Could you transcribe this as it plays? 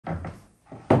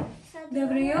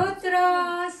Dobro jutro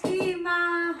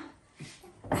svima!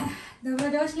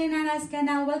 Dobrodošli na naš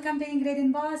kanal. Welcome to Ingrid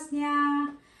in Bosnia.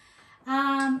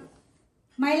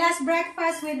 My last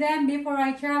breakfast with them before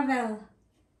I travel.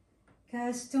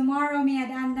 Because tomorrow me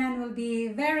and Andan will be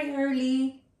very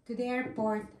early to the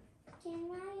airport.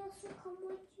 Can I also come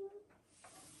with you?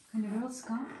 Can the girls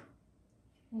come?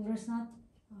 Well, there's not.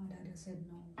 Oh, Dada said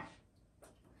no.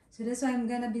 So that's why I'm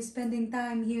gonna be spending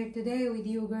time here today with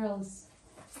you girls.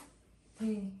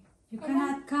 Okay. You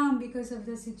cannot come because of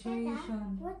the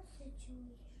situation. What situation?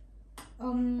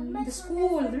 The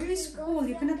school. There is school.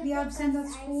 You cannot be absent at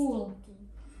school.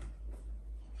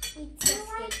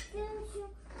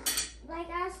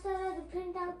 Like I started to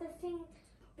print out the thing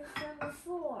from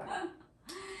before.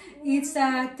 It's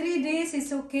 3 days.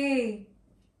 It's okay.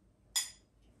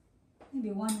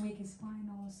 Maybe 1 week is fine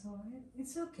also.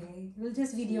 It's okay. We'll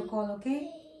just video call, okay?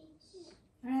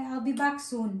 Alright, I'll be back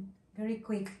soon. Very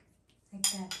quick. Like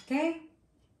that, okay?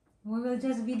 We will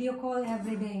just video call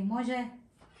every day. Moje?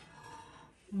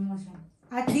 Moje.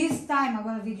 At this time, I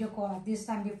will video call. At this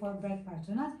time before breakfast.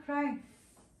 Do not cry.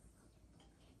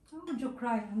 Why would you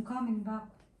cry? I'm coming back.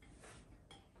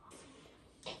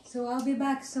 So I'll be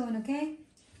back soon, okay?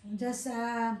 Just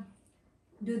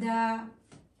do the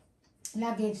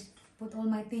luggage. Put all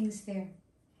my things there.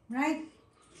 Right?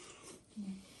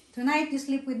 Tonight you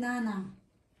sleep with Nana.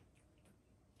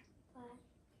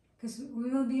 Because we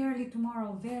will be early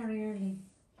tomorrow. Very early.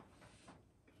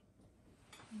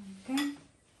 Okay?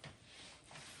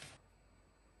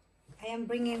 I am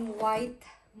bringing white.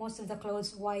 Most of the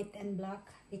clothes white and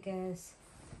black. Because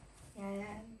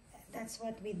that's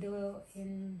what we do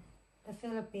in the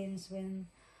Philippines when,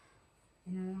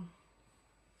 you know,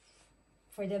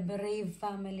 for the brave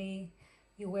family,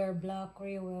 you wear black or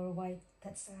you wear white.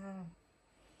 That's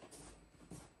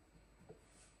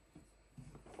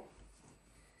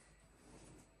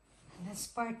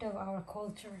part of our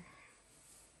culture.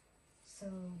 So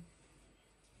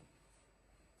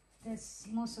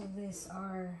most of these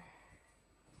are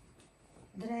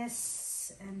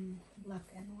dress and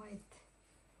black and white.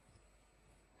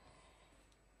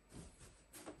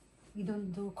 We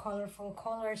don't do colorful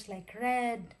colors like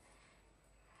red.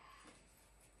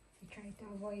 We try to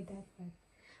avoid that, but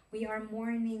we are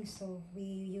mourning, so we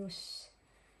use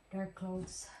dark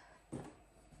clothes.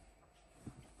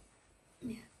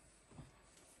 Yeah.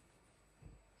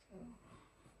 So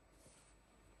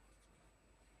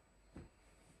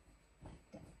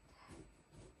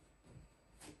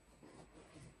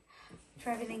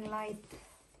traveling light.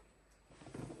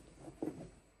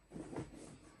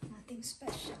 Nothing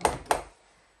special.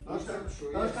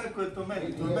 Znaš kako je to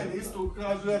meni? To je meni isto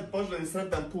kažu ja poželim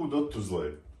sretan put do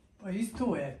Tuzle. Pa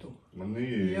isto je to. Ma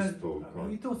nije isto.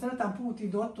 I to sretan put I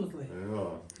do Tuzle.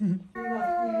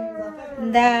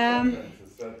 The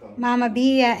Mama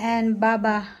Bia and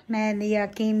Baba Melia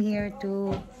came here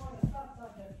to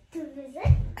visit?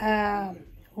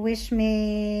 Wish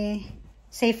me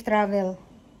safe travel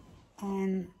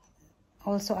and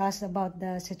also ask about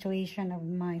the situation of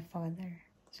my father.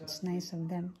 So it's nice of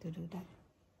them to do that.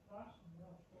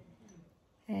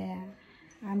 Yeah,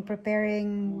 I'm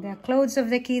preparing the clothes of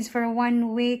the kids for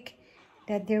 1 week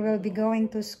that they will be going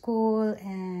to school,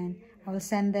 and I will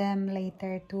send them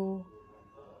later to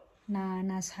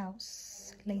Nana's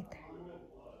house later.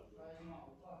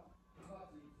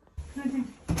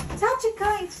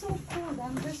 Sachika, it's so cold.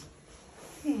 I'm just,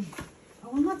 hey, I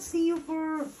will not see you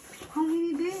for how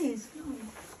many days?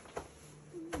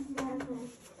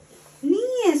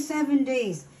 Nee, 7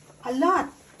 days. A lot.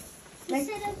 Like,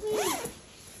 you said a week.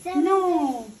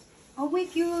 no, a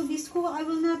week you will be school, I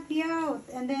will not be out,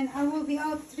 and then I will be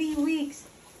out 3 weeks,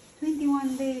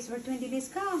 21 days or 20 days.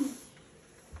 Come,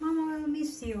 Mama will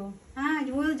miss you.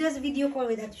 You will just video call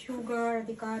with that sugar,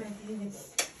 the carrot,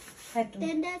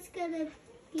 Then that's gonna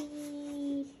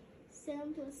be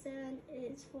 7 plus 7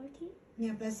 is 14.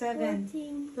 Yeah, plus 7.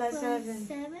 14 plus 7.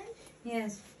 7?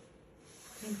 Yes,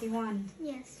 21.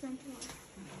 Yes, 21.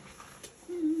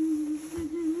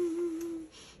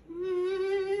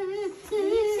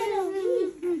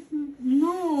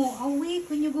 No, a week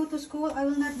when you go to school, I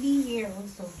will not be here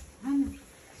also.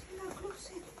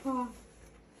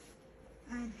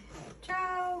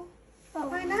 Ciao.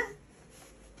 Bye na.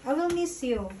 I will miss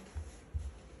you.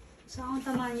 So,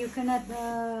 Taman, you cannot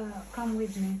come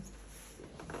with me.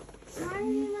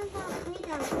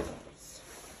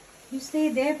 You stay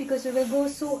there because we will go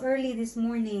so early this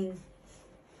morning.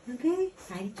 Okay?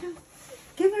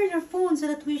 Give her your phone so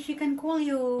that she can call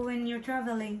you when you're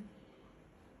traveling.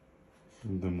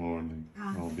 In the morning,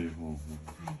 I'll be home.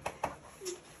 I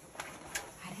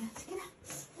want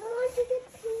to get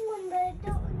pink one, but I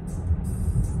don't.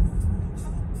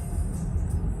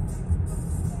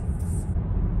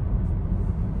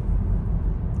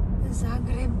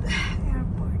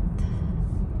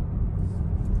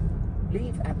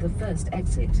 the first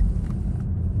exit.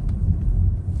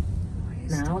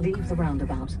 Now leave the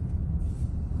roundabout.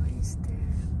 What is there?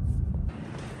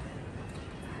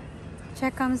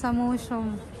 Czekam za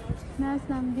muszą. Nas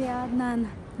nam biadnan.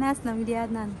 Nas nam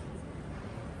biadnan.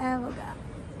 Evo ga.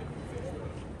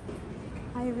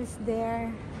 I was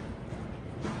there.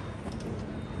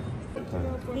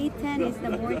 8:10 is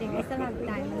the boarding. I still have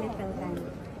time, a little time.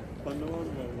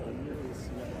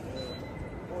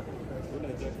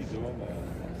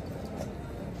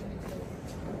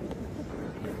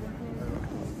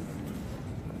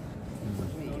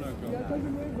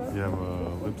 You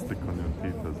have lipstick on your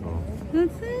teeth as well.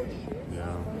 That's it?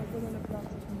 Yeah.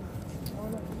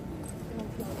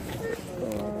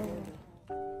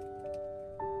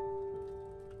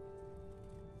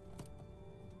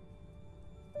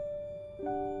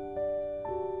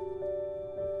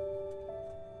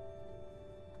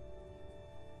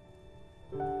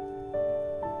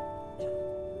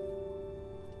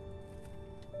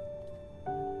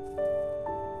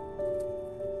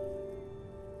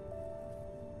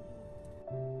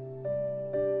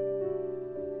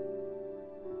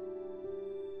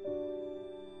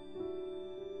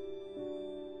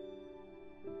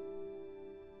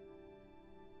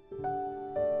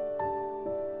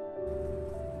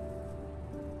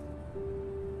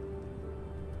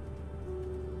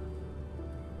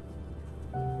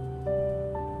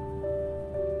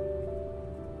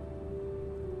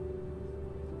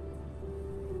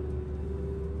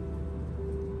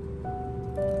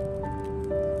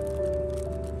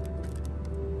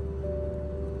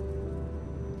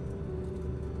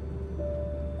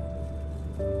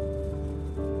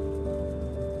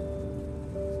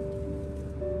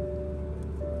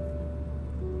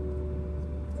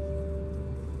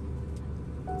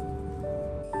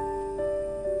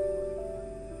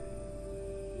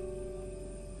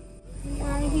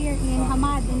 Here in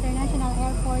Hamad International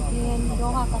Airport in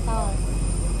Doha, Qatar.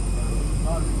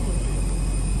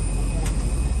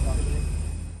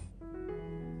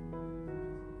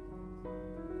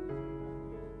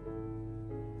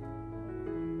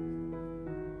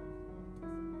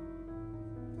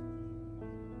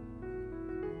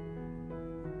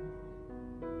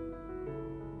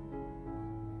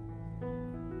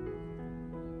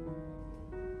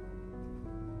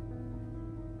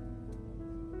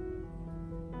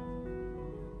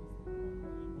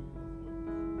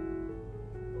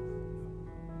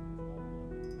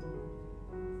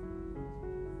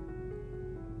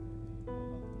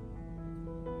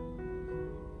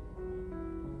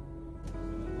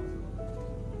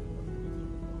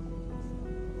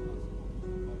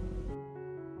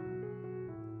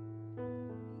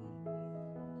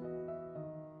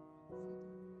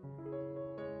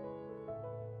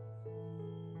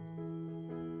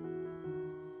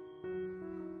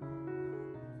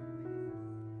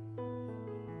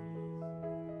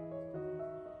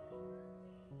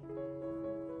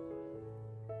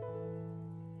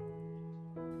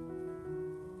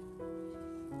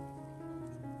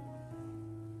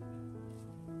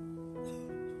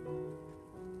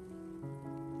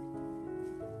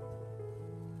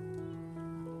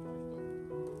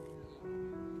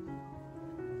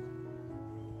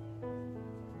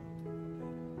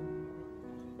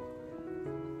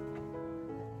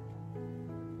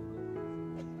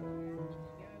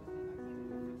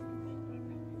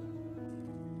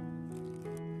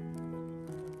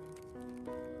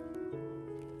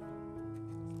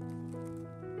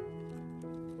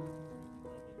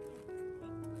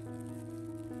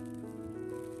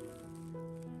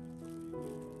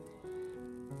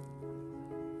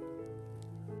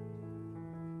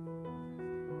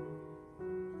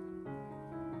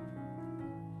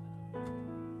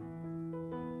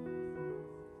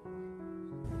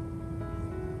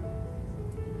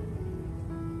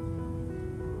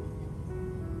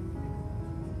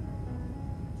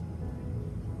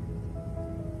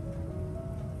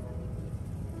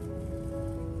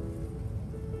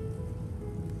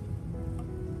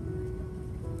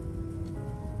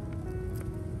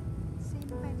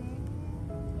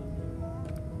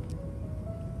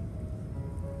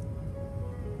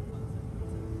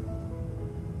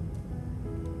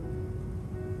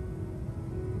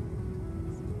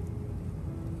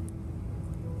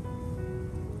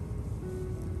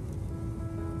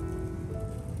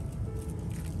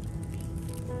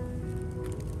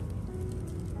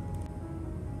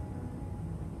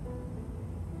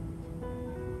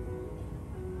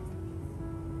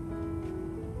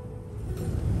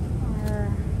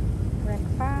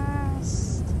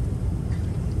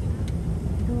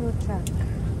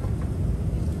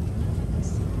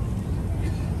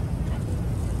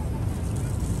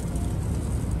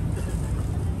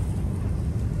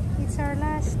 It's our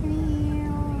last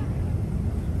meal.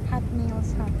 Hot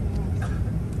meals, hot meals.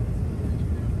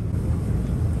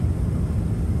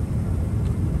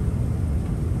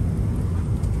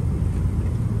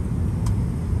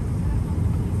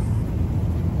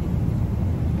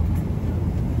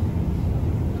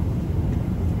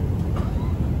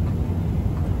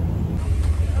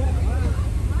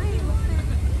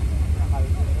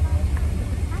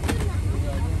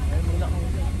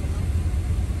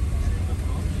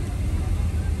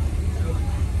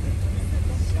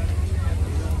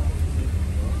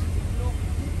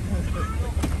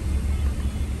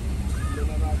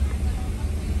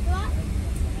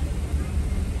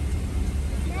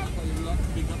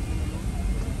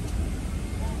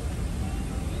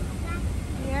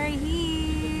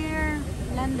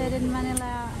 Landed in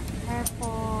Manila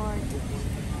Airport.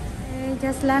 We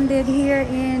just landed here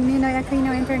in Ninoy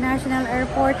Aquino International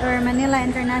Airport or Manila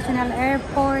International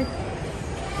Airport,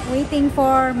 waiting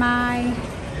for my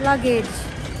luggage.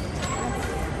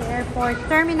 That's the airport.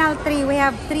 Terminal 3. We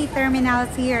have 3 terminals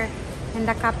here in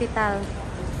the capital.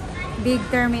 Big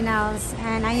terminals.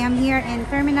 And I am here in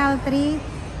Terminal 3.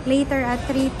 Later at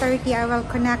 3:30, I will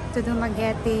connect to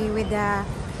Dumaguete with the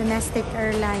domestic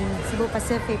airline, Cebu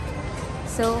Pacific.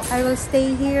 So I will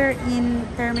stay here in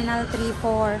Terminal 3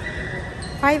 for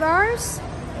 5 hours.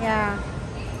 Yeah.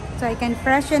 So I can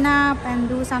freshen up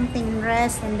and do something,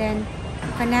 rest, and then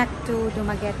connect to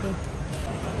Dumaguete.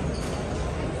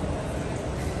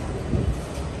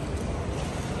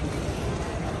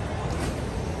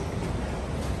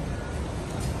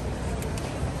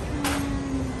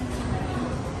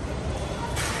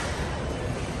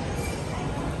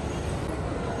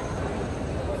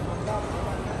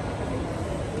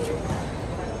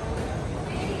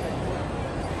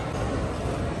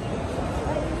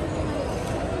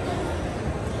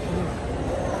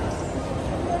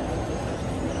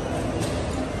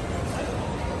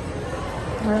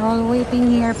 We're all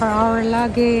waiting here for our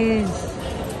luggage.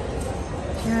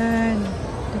 Good.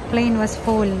 The plane was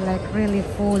full, like really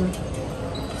full.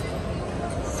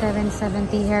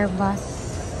 770 Airbus.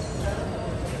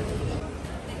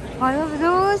 All of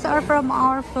those are from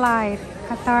our flight,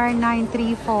 Qatar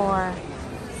 934.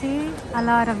 See? A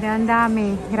lot of them. Ang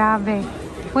dami. Grabe.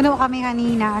 Puno kami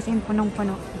kanina, as in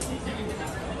punong-puno.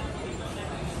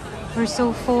 We're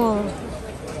so full.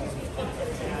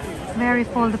 Very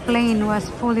full. The plane was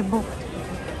fully booked.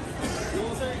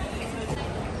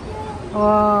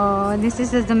 Oh, this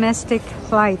is a domestic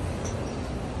flight.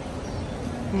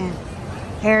 Yeah.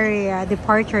 Area,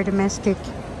 departure, domestic.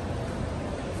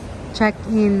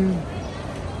 Check-in.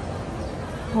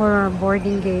 Or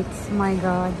boarding gates. My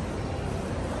God.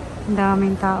 Ang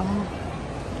daming tao.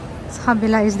 Sa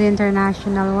kabila is the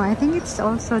international one. I think it's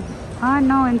also,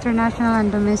 no, international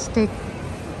and domestic.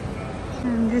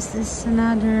 And this is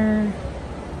another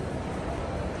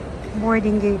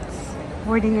boarding gates,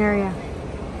 boarding area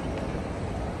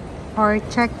or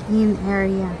check-in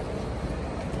area.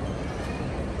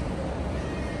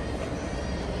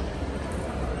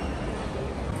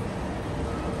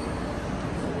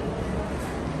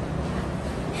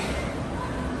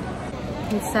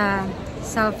 It's a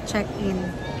self-check-in.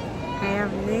 I have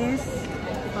this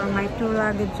for my 2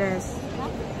 luggages,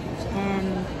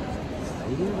 and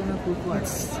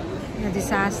it's a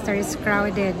disaster. It's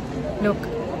crowded. Look.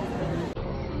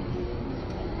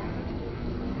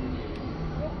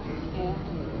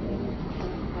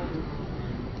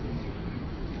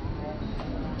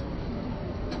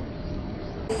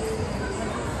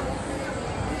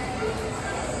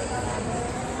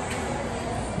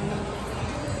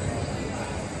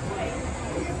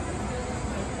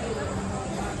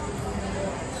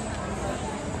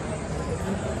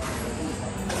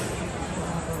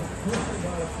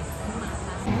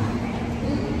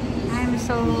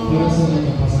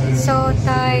 So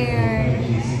tired.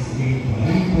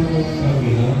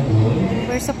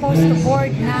 We're supposed to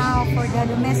board now for the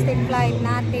domestic flight.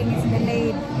 Nothing is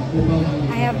delayed.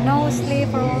 I have no sleep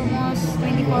for almost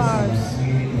 24 hours.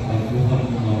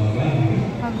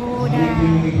 Pagoda.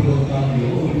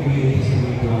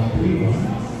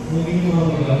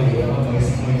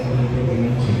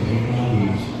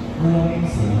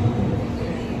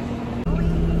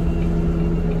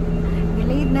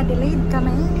 Delayed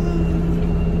kami.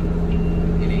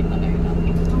 Delayed pa kayo na?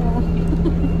 Oo.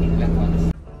 Ilan oras?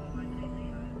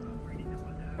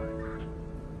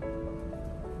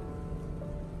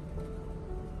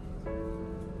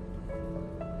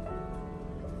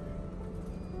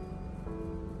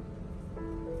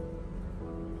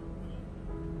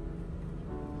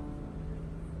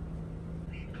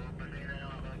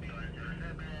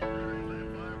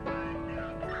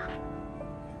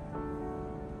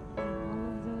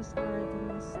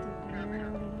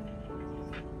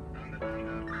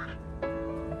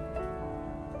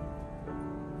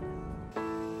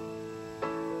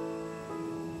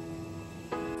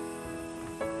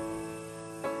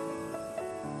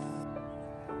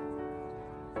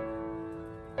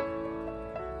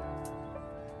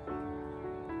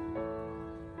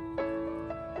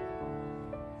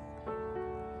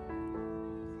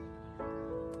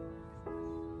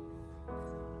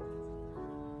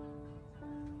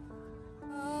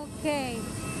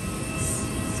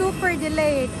 super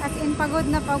delayed. As in, pagod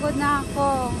na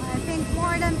ako. I think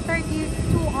more than 32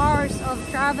 hours of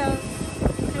travel,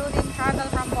 including travel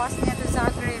from Bosnia to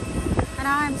Zagreb. And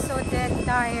I'm so dead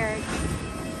tired.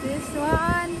 This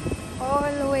one,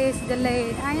 always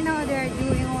delayed. I know they're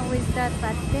doing always that,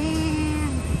 but damn.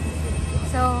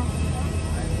 So,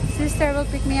 sister will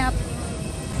pick me up.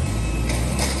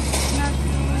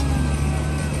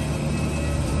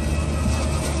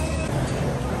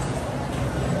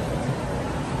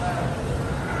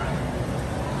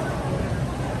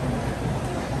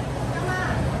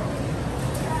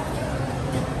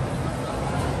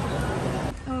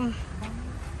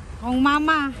 Ang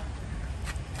mama.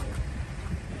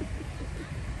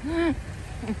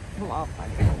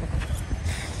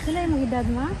 Sila yung edad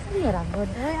ma? Sila ragod.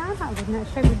 Ay, agod na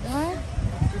siya. Good oy.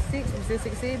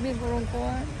 6, kurang ko.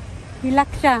 Hilak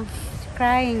siya. She's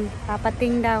crying.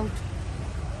 Papating daw.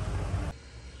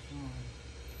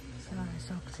 So, it's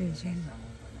oxygen.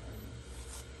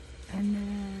 And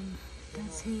then,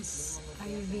 that's his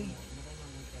IV.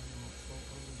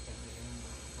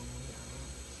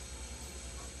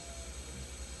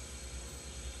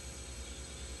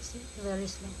 Very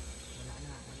slow.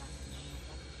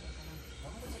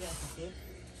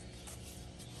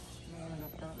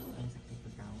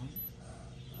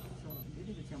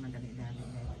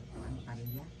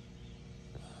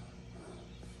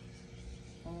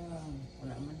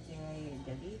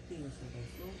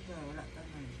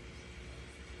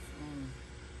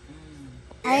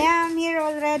 I am here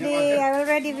already. I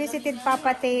already visited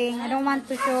Papa Ting. I don't want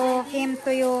to show him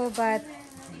to you, but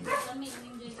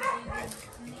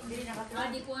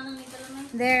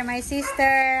there, my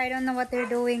sister. I don't know what they're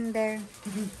doing there.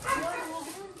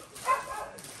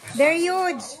 They're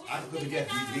huge.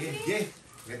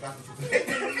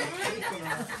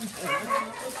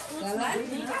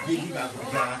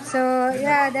 So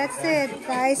yeah, that's it.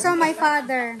 I saw my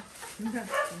father.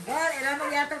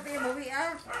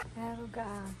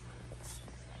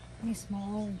 Mismo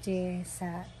Moje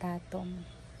sa tatom.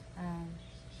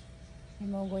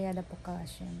 Mogo jada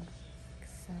pokažem.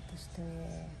 Zato što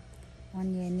je on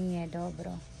nije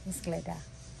dobro izgleda.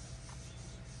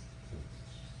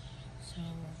 So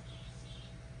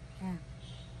yeah,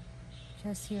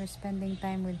 just here spending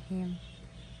time with him.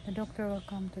 The doctor will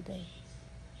come today,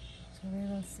 so we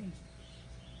will see.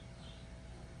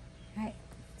 Right,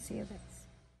 see you guys.